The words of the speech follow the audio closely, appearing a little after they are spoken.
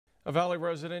A Valley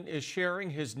resident is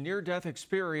sharing his near-death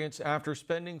experience after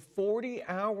spending 40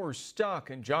 hours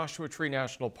stuck in Joshua Tree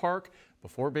National Park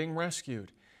before being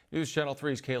rescued. News Channel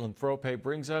 3's Caitlin Thrope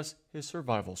brings us his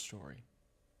survival story.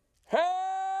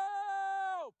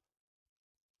 Help!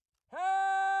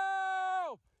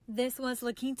 Help! This was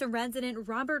La Quinta resident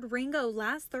Robert Ringo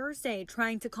last Thursday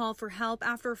trying to call for help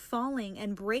after falling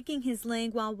and breaking his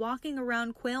leg while walking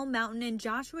around Quail Mountain in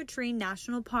Joshua Tree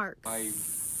National Park. I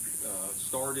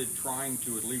started trying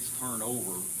to at least turn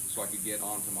over so I could get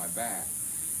onto my back.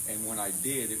 And when I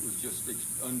did, it was just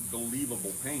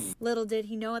unbelievable pain. Little did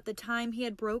he know at the time he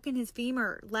had broken his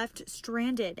femur, left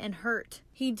stranded and hurt.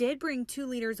 He did bring 2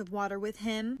 liters of water with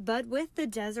him, but with the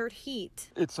desert heat.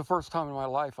 It's the first time in my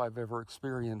life I've ever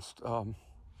experienced no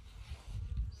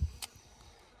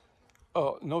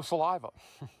saliva.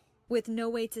 With no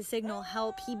way to signal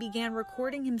help, he began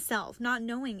recording himself, not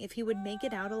knowing if he would make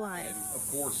it out alive. And of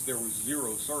course, there was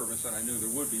zero service, and I knew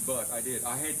there would be, but I did.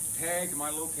 I had tagged my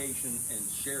location and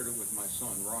shared it with my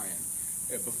son, Ryan,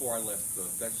 before I left.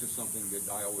 That's just something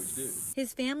that I always do.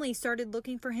 His family started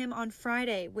looking for him on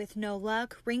Friday. With no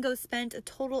luck, Ringo spent a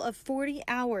total of 40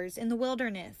 hours in the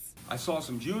wilderness. I saw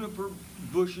some juniper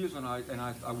bushes, and I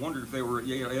wondered if they were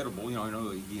edible. You know, I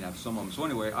know you can have some of them. So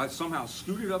anyway, I somehow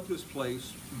scooted up this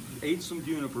place, ate some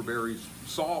juniper berries,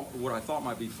 saw what I thought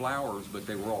might be flowers, but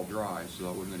they were all dry, so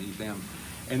I wasn't going to eat them.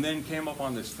 And then came up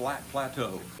on this flat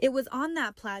plateau. It was on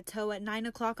that plateau at 9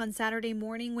 o'clock on Saturday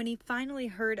morning when he finally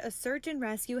heard a search and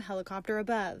rescue helicopter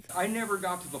above. I never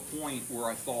got to the point where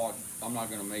I thought, I'm not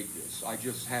going to make this. I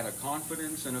just had a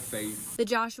confidence and a faith. The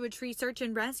Joshua Tree Search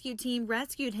and Rescue team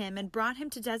rescued him and brought him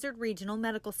to Desert Regional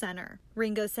Medical Center.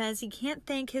 Ringo says he can't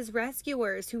thank his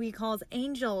rescuers, who he calls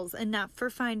angels, enough for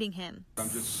finding him. I'm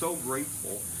just so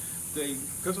grateful.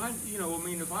 Because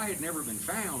if I had never been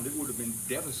found, it would have been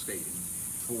devastating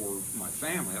for my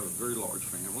family. I have a very large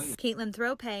family. Caitlin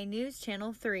Thrope, News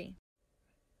Channel 3.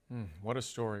 What a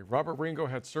story. Robert Ringo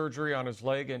had surgery on his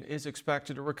leg and is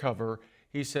expected to recover.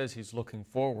 He says he's looking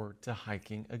forward to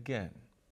hiking again.